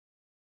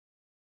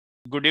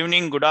Good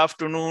evening, good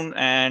afternoon,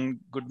 and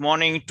good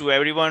morning to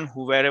everyone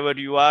who wherever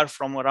you are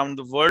from around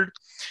the world.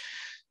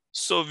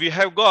 So we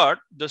have got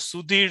the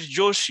Sudhir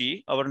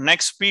Joshi, our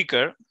next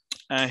speaker.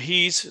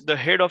 He is the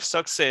head of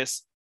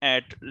success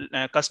at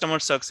customer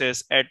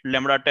success at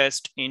Lambda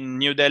Test in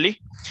New Delhi.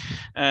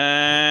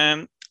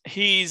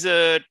 He is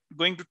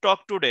going to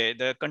talk today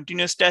the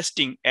continuous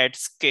testing at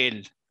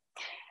scale.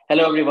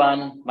 Hello,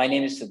 everyone. My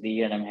name is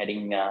Sudhir, and I'm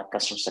heading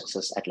customer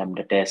success at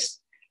Lambda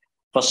Test.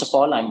 First of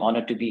all, I'm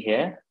honored to be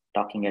here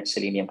talking at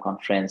Selenium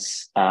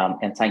Conference,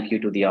 and thank you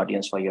to the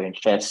audience for your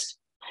interest.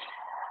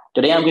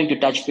 Today, I'm going to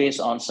touch base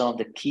on some of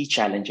the key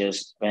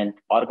challenges when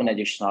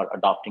organizations are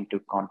adopting to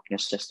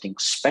continuous testing,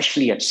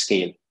 especially at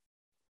scale.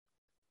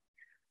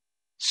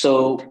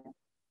 So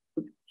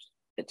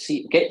let's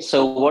see. Okay,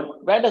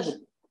 so where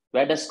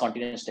does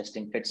continuous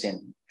testing fits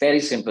in? Very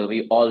simple.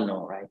 We all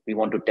know, right? We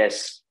want to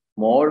test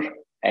more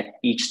at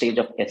each stage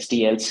of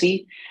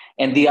SDLC.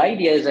 And the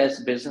idea is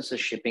as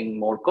businesses shipping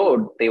more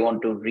code, they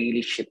want to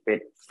really ship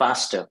it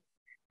faster.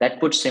 That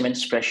puts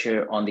immense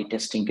pressure on the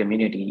testing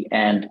community.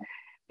 And,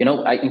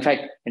 in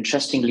fact,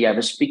 interestingly, I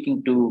was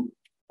speaking to,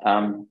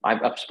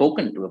 I've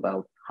spoken to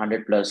about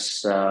 100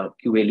 plus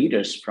QA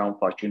leaders from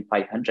Fortune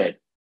 500.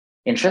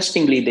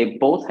 Interestingly, they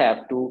both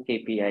have two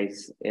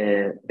KPIs.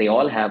 They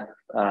all have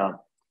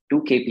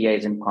two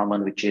KPIs in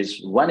common, which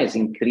is one is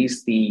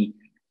increase the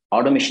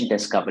automation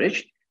test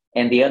coverage,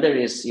 and the other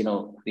is,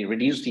 we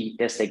reduce the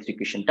test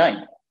execution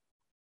time.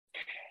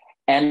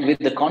 And with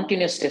the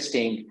continuous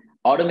testing,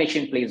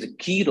 automation plays a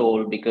key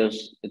role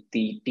because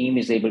the team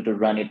is able to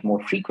run it more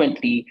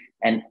frequently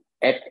and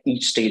at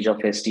each stage of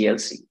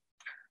SDLC.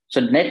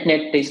 So net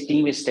this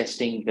team is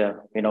testing,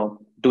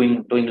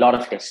 doing a lot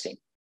of testing.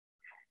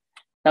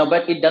 Now,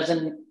 but it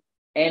doesn't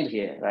end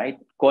here, right?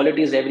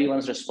 Quality is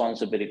everyone's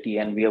responsibility,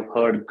 and we have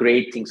heard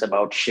great things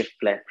about shift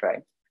left,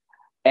 right?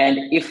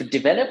 And if a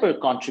developer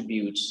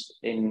contributes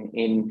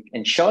in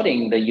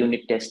ensuring the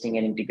unit testing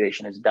and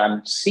integration is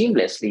done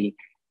seamlessly,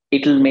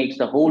 it will make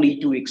the whole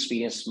E2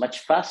 experience much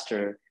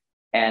faster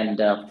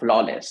and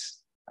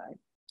flawless. Right?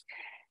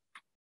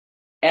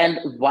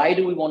 And why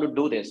do we want to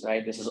do this,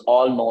 right? This is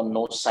all known,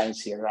 no science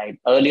here, right?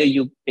 Earlier,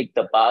 you pick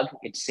the bug,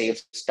 it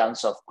saves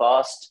tons of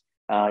cost.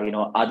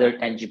 Other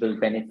tangible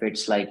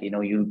benefits like,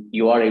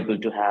 you are able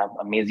to have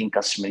amazing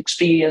customer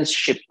experience,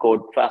 ship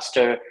code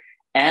faster,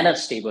 and a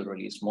stable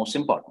release, most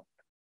important.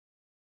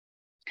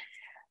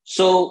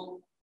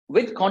 So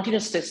with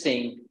continuous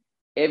testing,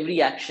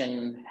 every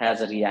action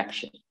has a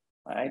reaction,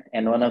 right?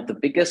 And one of the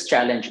biggest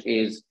challenge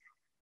is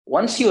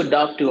once you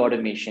adopt to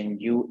automation,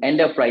 you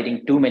end up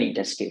writing too many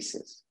test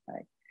cases,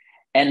 right?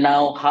 And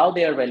now how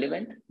they are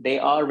relevant? They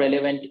are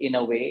relevant in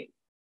a way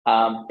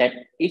that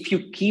if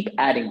you keep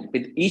adding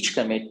with each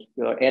commit,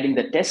 you're adding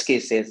the test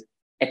cases,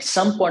 at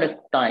some point of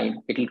time,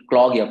 it will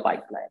clog your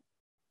pipeline.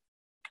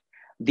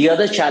 The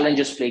other challenge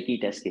is flaky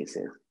test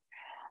cases.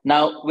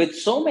 Now, with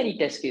so many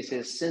test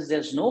cases, since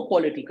there's no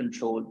quality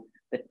control,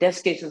 the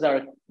test cases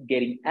are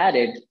getting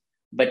added,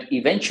 but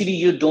eventually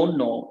you don't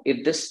know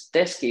if this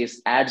test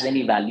case adds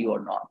any value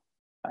or not,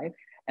 right?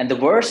 And the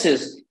worst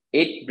is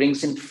it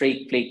brings in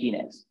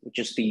flakiness, which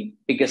is the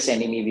biggest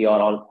enemy we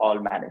are all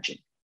managing.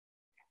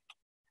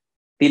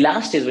 The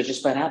last is, which is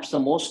perhaps the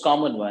most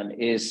common one,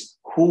 is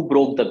who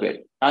broke the build.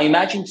 Now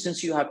imagine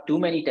since you have too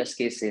many test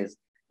cases,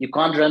 you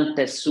can't run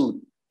test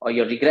suite or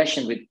your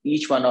regression with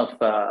each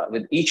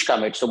with each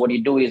commit. So what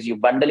you do is you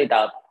bundle it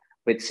up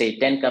with say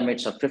 10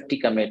 commits or 50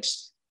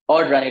 commits,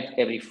 or run it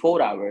every 4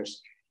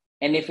 hours.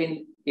 And if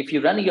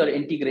you run your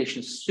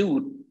integration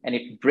suite and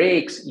it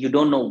breaks, you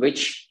don't know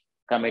which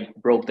commit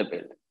broke the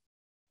build.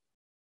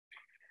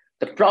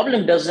 The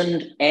problem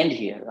doesn't end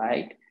here,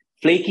 right?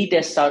 Flaky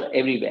tests are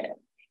everywhere.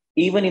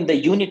 Even in the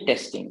unit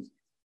testing,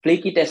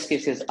 flaky test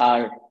cases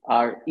are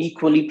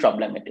equally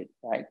problematic,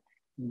 right?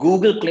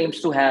 Google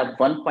claims to have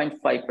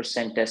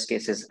 1.5% test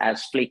cases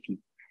as flaky.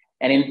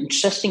 And an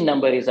interesting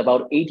number is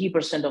about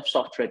 80% of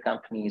software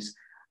companies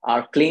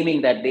are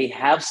claiming that they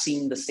have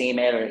seen the same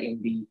error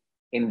in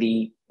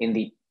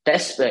the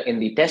test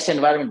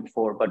environment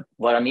before, but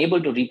were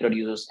unable to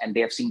reproduce, and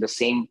they have seen the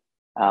same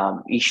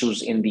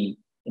issues in the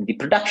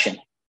production.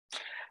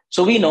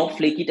 So we know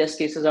flaky test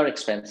cases are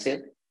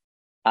expensive.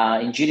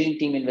 Engineering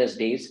team invests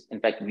days, in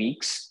fact,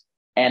 weeks,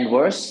 and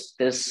worse,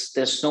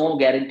 there's no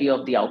guarantee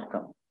of the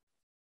outcome.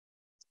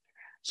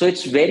 So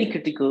it's very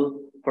critical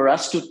for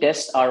us to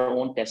test our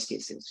own test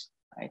cases,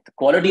 right? The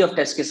quality of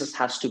test cases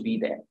has to be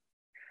there.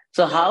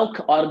 So how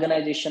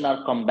organizations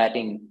are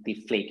combating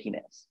the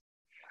flakiness?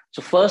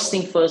 So first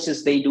thing first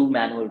is they do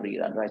manual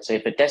rerun, right? So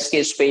if a test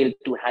case failed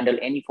to handle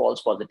any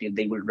false positive,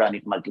 they will run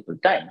it multiple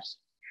times.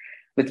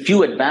 With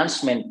few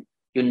advancement,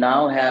 you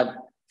now have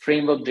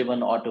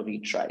framework-driven auto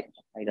retry,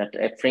 right? That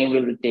a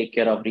framework will take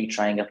care of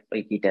retrying a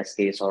flaky test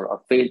case or a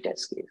failed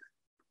test case.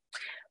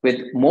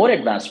 With more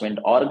advancement,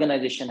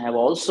 organizations have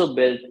also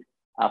built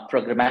a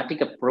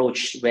programmatic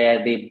approach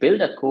where they build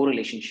a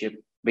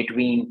correlationship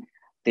between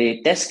the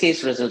test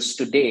case results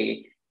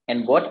today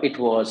and what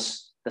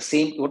was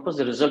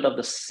the result of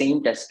the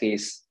same test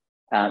case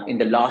in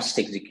the last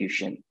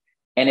execution.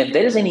 And if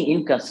there is any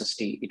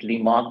inconsistency, it will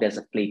be marked as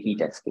a flaky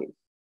test case.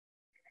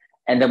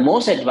 And the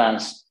most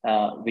advanced,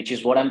 which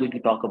is what I'm going to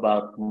talk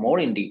about more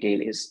in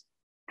detail, is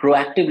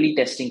proactively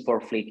testing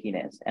for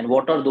flakiness. And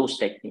what are those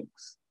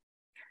techniques?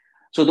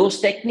 So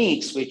those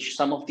techniques, which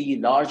some of the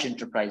large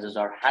enterprises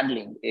are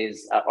handling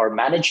or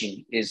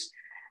managing, is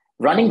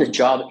running the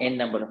job n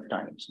number of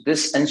times.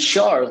 This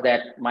ensures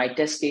that my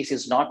test case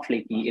is not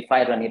flaky if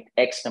I run it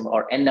X number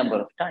or n number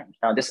of times.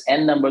 Now, this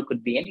n number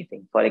could be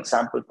anything. For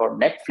example, for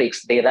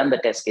Netflix, they run the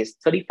test case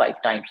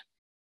 35 times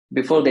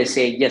before they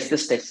say, yes,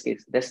 this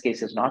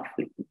case is not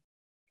flaky.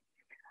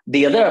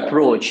 The other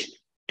approach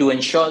to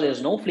ensure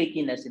there's no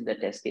flakiness in the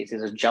test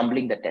cases is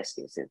jumbling the test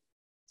cases.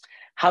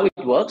 How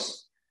it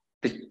works?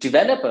 The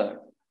developer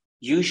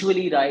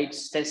usually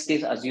writes test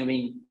case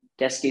assuming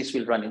test case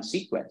will run in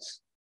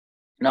sequence.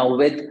 Now,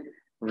 with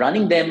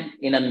running them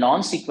in a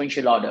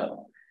non-sequential order,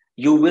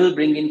 you will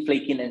bring in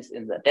flakiness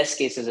in the test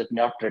cases if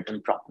not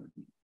written properly.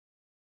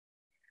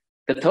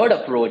 The third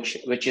approach,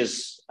 which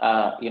is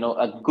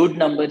a good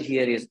number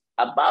here, is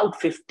about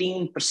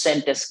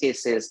 15% test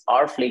cases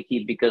are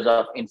flaky because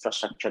of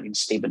infrastructure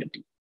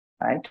instability,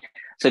 right?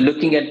 So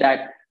looking at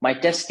that, my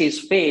test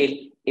case failed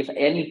if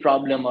any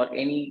problem or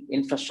any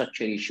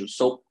infrastructure issue.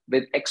 So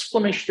with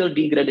exponential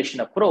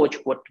degradation approach,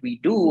 what we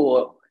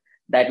do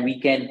that we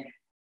can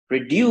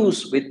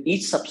reduce with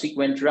each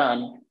subsequent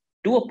run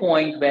to a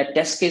point where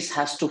test case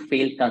has to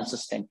fail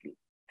consistently.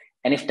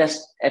 And if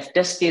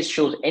test case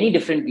shows any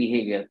different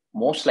behavior,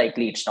 most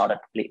likely it's not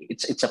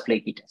it's a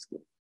flaky test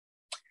case.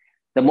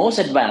 The most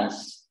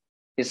advanced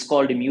is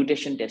called a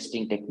mutation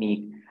testing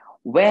technique,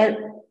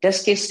 where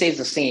test case stays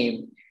the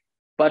same,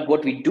 but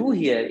what we do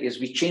here is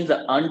we change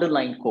the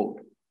underlying code.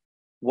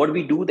 What do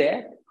we do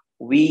there?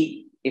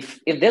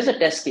 If there's a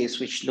test case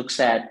which looks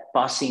at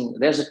passing,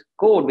 there's a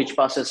code which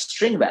passes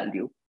string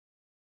value,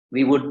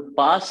 we would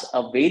pass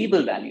a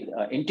variable value,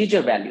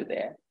 integer value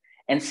there,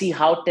 and see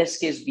how test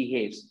case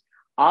behaves.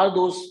 Are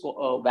those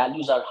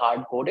values are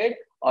hard-coded,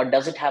 or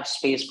does it have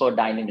space for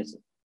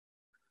dynamism?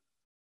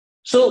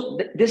 So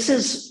this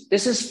is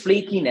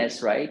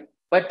flakiness, right?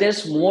 But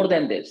there's more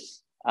than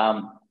this.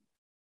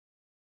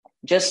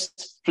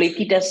 Just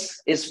flaky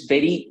test is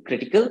very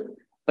critical,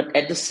 but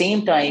at the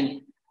same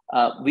time,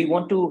 we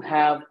want to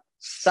have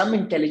some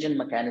intelligent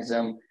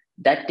mechanism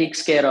that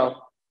takes care of,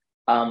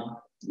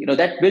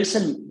 that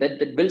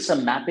builds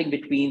some mapping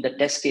between the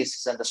test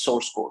cases and the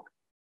source code,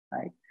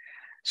 right?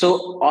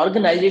 So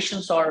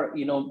organizations are,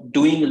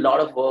 doing a lot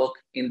of work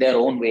in their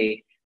own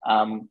way,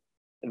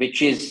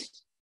 which is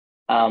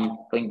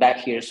going back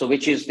here. So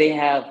which is they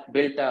have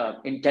built an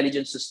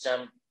intelligent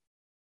system,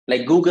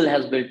 like Google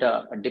has built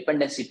a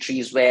dependency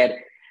trees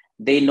where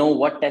they know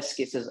what test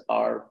cases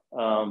are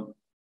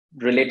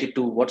related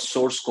to what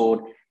source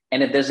code.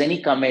 And if there's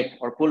any commit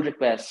or pull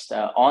request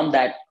on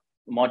that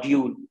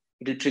module,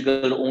 it will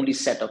trigger only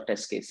set of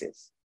test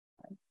cases.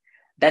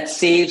 That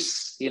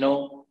saves,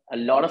 a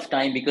lot of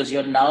time because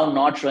you're now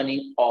not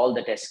running all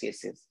the test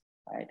cases,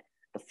 right?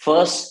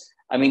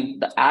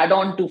 The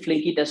add-on to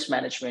flaky test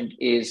management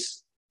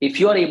is if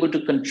you are able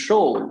to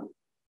control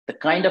the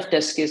kind of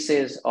test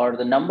cases or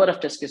the number of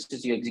test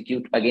cases you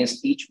execute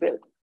against each build.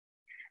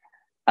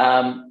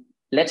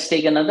 Let's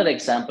take another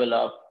example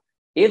of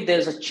if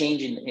there's a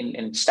change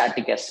in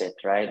static asset,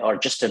 right? Or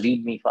just a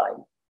README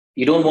file,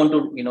 you don't want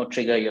to,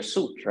 trigger your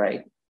suit,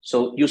 right?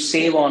 So you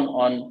save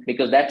on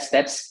because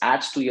that's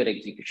adds to your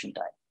execution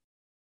time.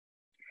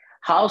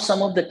 How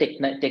some of the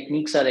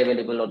techniques are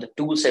available or the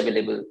tools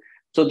available.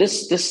 So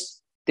this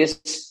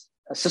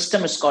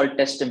system is called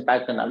test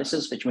impact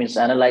analysis, which means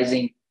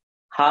analyzing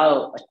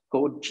how a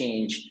code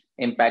change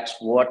impacts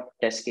what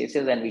test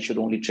cases, and we should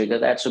only trigger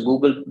that. So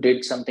Google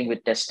did something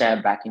with test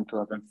tab back in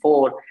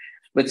 2004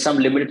 with some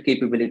limited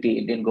capability.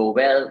 It didn't go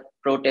well.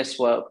 Protest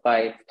work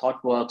by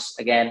ThoughtWorks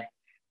again.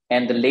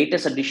 And the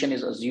latest addition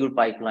is Azure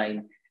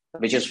Pipeline,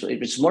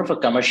 it's more of a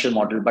commercial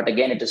model, but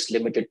again, it is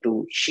limited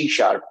to C#.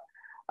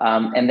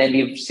 And then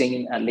we've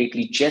seen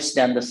lately just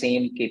done the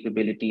same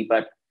capability,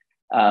 but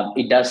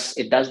it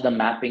does the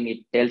mapping. It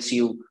tells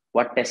you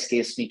what test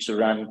case needs to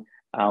run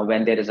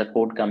when there is a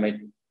code commit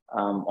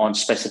on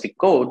specific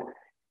code,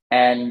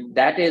 and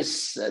that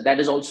is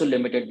also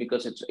limited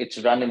because it's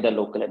run in the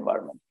local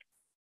environment.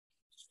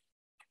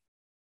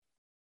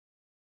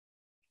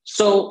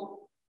 So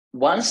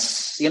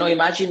once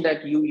imagine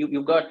that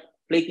you've got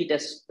flaky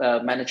test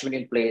management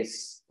in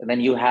place, and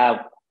then you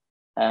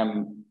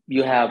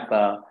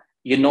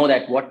know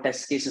that what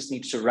test cases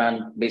needs to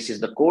run basis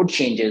the code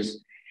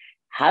changes.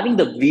 Having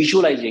the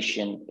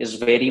visualization is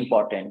very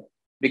important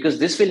because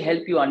this will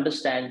help you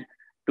understand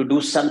to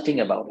do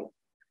something about it.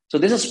 So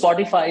this is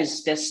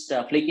Spotify's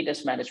flaky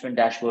test management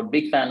dashboard.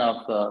 Big fan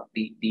of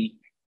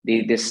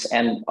this,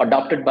 and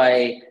adopted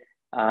by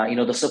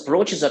this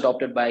approach is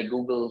adopted by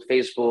Google,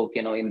 Facebook,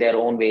 in their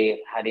own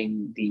way,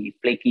 having the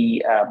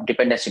flaky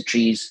dependency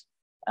trees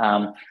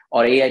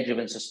or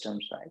AI-driven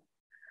systems, right?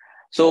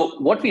 So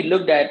what we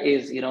looked at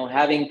is,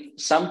 having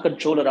some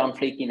control around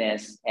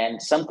flakiness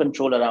and some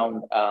control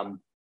around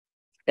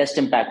test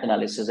impact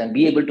analysis, and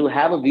be able to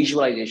have a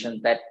visualization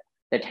that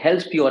that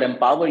helps you or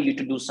empower you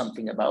to do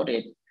something about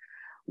it.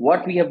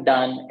 What we have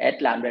done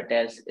at Lambda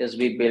Test is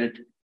we built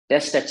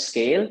test at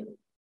scale,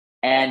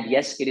 and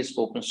yes, it is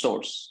open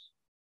source.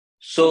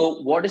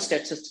 So what is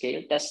test at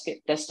scale?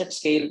 Test at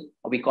scale,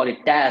 we call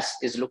it TAS,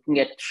 is looking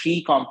at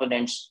three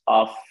components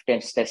of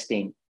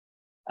testing.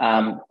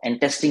 And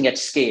testing at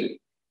scale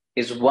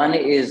is one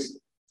is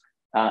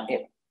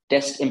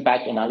test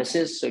impact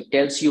analysis. So it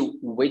tells you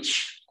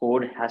which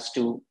test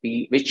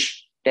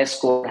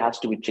code has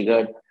to be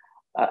triggered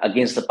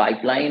against the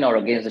pipeline or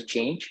against the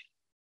change.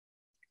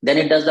 Then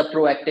it does the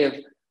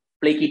proactive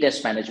flaky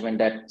test management,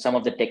 that some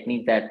of the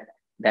technique that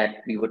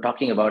we were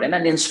talking about. And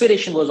then the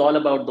inspiration was all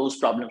about those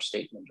problem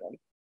statements, right?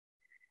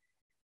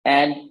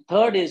 And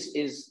third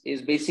is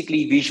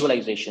basically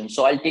visualization.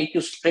 So I'll take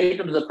you straight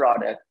into the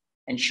product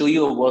and show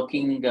you a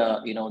working,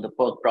 the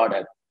Perk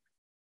product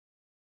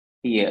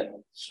here.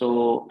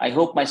 So I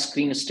hope my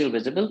screen is still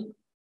visible.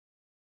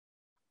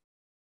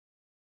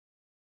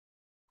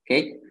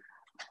 Okay.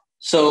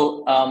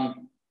 So,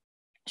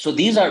 so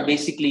these are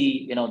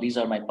basically, these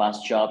are my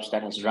past jobs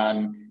that has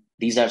run.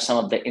 These are some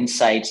of the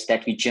insights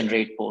that we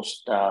generate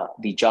post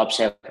the jobs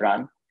have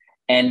run.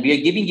 And we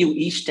are giving you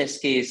each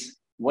test case,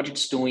 what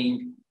it's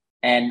doing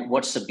and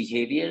what's the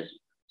behavior.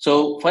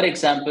 So for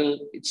example,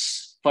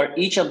 it's for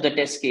each of the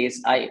test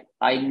case,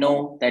 I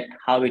know that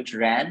how it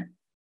ran.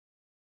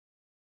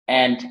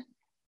 And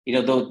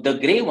the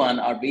gray one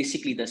are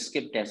basically the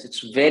skip tests. It's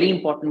very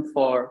important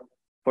for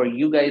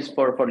you guys,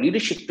 for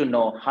leadership to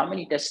know how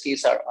many test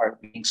cases are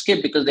being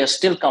skipped, because they're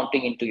still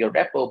counting into your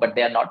repo, but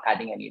they're not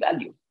adding any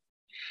value.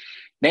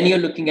 Then you're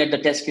looking at the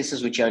test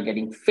cases which are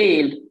getting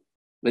failed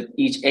with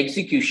each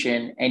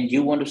execution, and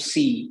you want to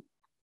see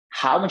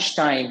how much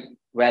time,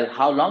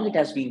 how long it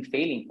has been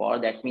failing for.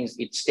 That means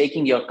it's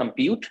taking your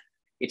compute,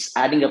 it's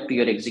adding up to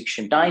your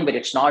execution time, but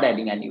it's not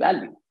adding any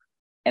value.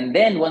 And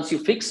then once you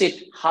fix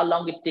it, how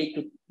long it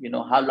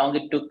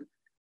took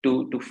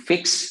to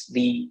fix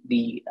the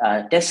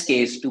test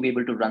case to be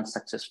able to run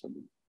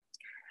successfully.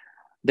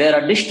 There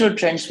are additional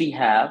trends we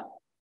have.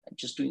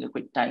 Just doing a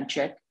quick time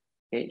check.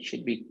 Okay, it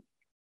should be.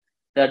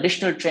 The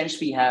additional trends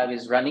we have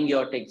is running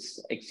your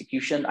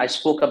execution. I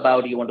spoke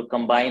about you want to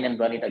combine and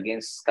run it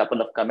against a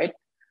couple of commit.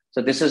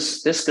 So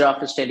this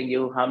graph is telling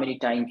you how many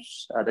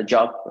times the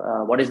job,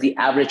 what is the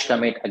average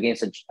commit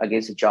against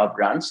a job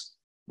runs,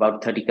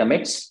 about 30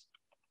 commits.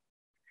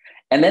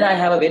 And then I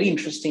have a very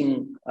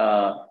interesting,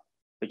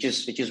 which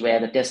is where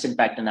the test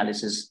impact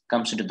analysis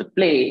comes into the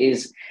play,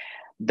 is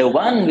the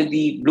one with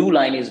the blue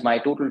line is my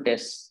total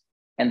tests,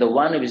 and the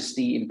one is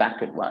the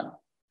impacted one.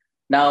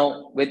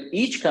 Now, with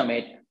each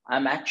commit,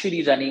 I'm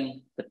actually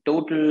running the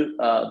total,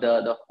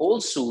 the whole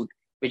suite,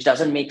 which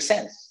doesn't make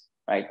sense,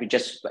 right?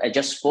 I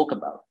just spoke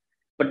about.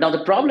 But now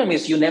the problem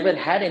is you never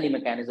had any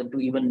mechanism to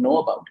even know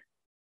about it.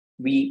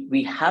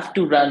 We have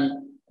to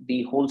run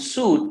the whole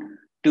suite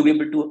to be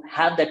able to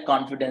have that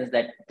confidence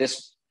that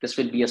this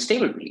will be a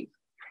stable release.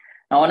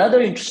 Now,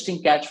 another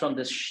interesting catch from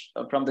this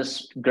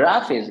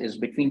graph is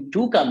between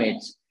two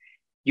commits,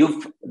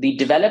 the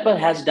developer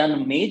has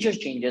done major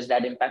changes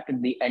that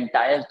impacted the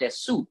entire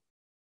test suite.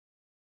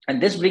 And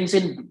this brings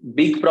in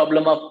big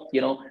problem of,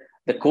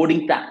 the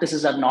coding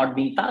practices are not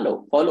being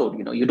followed.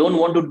 You don't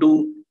want to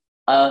do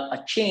a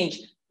change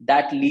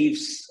that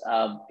leaves,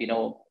 that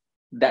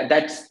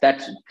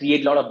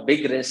create a lot of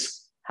big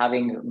risks,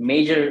 having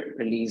major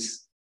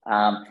release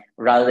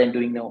rather than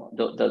doing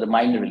the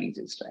minor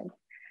releases, right?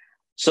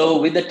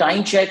 So with the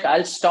time check,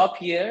 I'll stop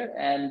here.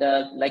 And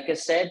like I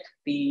said,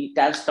 the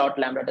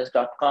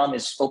tags.lambdatest.com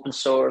is open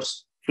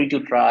source, free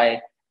to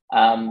try.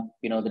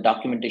 The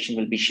documentation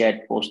will be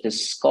shared post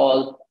this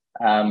call,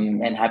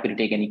 and happy to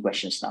take any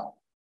questions now.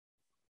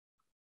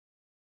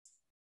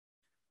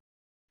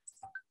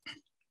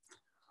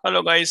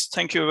 Hello guys,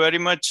 thank you very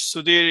much,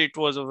 Sudhir. It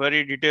was a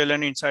very detailed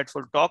and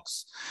insightful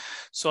talks.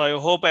 So I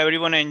hope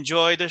everyone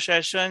enjoyed the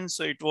session.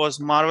 So it was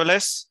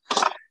marvelous.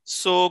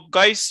 So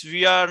guys,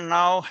 we are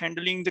now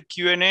handling the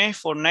Q&A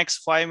for next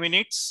 5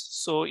 minutes.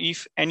 So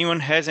if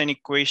anyone has any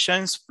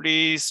questions,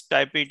 please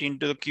type it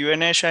into the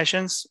Q&A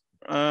sessions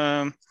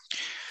at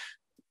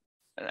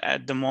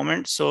the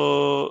moment.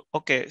 So,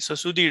 okay. So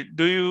Sudhir,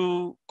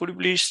 could you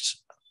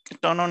please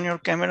turn on your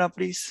camera,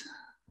 please?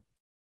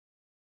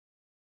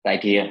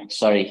 Right here,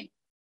 sorry.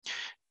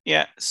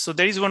 Yeah, so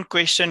there is one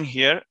question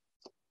here.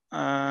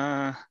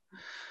 That's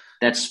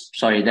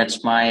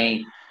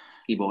my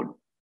keyboard.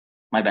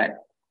 My bad.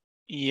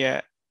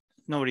 Yeah,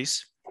 no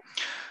worries.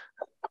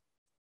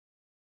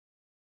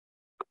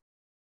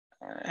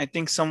 I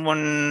think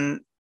someone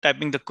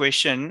typing the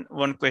question.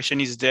 One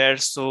question is there.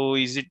 So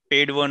is it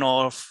paid one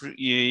or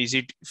is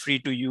it free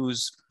to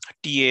use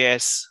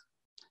TAS?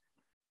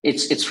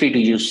 It's free to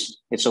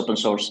use. It's open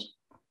source.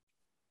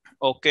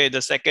 Okay,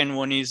 the second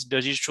one is,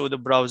 does it show the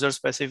browser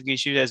specific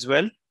issues as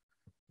well?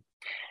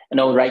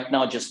 No, right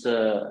now just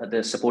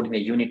the supporting the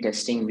unit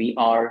testing. We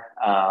are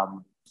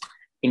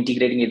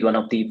integrating with one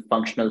of the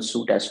functional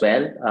suite as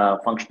well,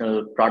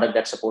 functional product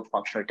that support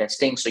functional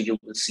testing. So you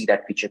will see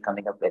that feature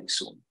coming up very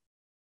soon.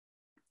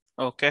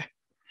 Okay.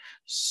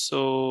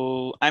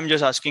 So I'm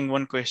just asking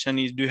one question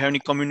is, do you have any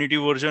community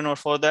version or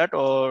for that,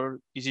 or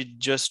is it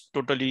just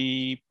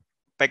totally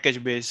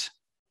package based?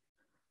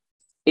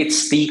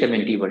 It's the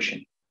community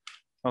version.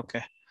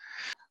 Okay.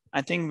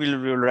 I think we'll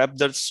wrap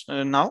this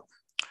now.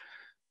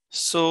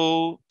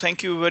 So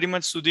thank you very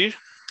much, Sudhir.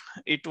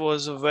 It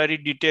was a very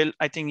detailed,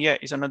 I think, yeah,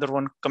 it's another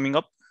one coming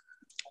up.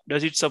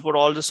 Does it support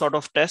all the sort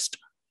of test?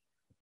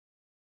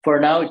 For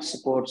now, it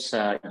supports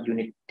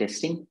unit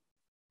testing.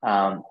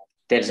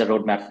 There's a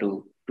roadmap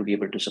to be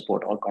able to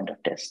support all kind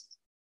of tests.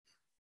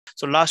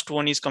 So last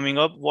one is coming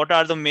up. What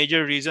are the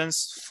major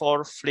reasons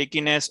for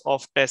flakiness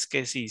of test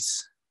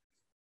cases?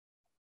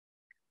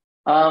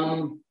 I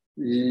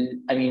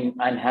mean,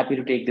 I'm happy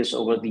to take this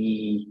over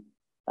the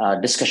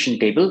discussion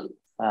table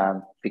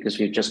because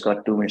we've just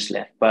got 2 minutes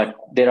left. But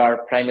there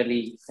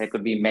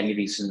could be many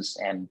reasons,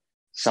 and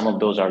some of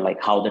those are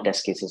like how the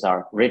test cases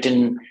are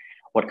written,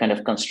 what kind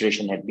of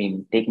consideration had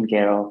been taken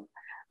care of.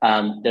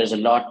 There's a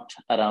lot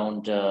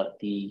around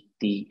the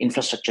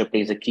infrastructure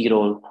plays a key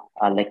role,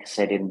 like I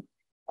said,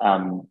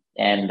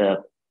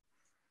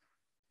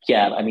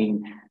 yeah, I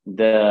mean,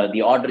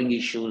 the ordering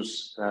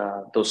issues,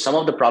 those some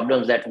of the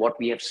problems that what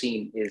we have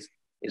seen is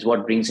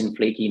what brings in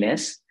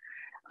flakiness.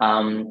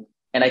 And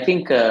I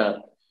think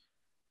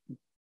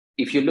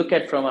if you look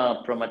at from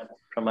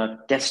a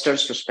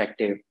tester's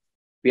perspective,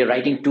 we are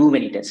writing too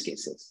many test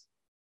cases.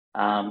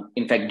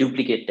 In fact,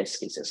 duplicate test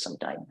cases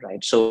sometimes,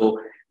 right? So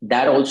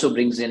that also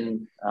brings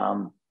in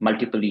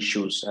multiple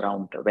issues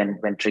around when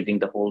triggering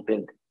the whole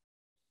build.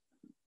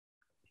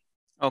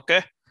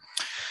 Okay.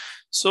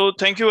 So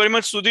thank you very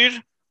much,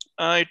 Sudhir.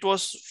 It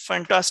was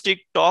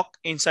fantastic talk,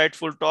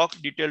 insightful talk,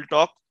 detailed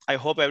talk. I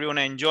hope everyone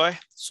enjoy.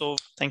 So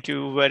thank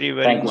you very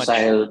much. Thank you,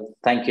 Sahil.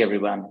 Thank you,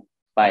 everyone.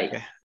 Bye.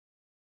 Okay.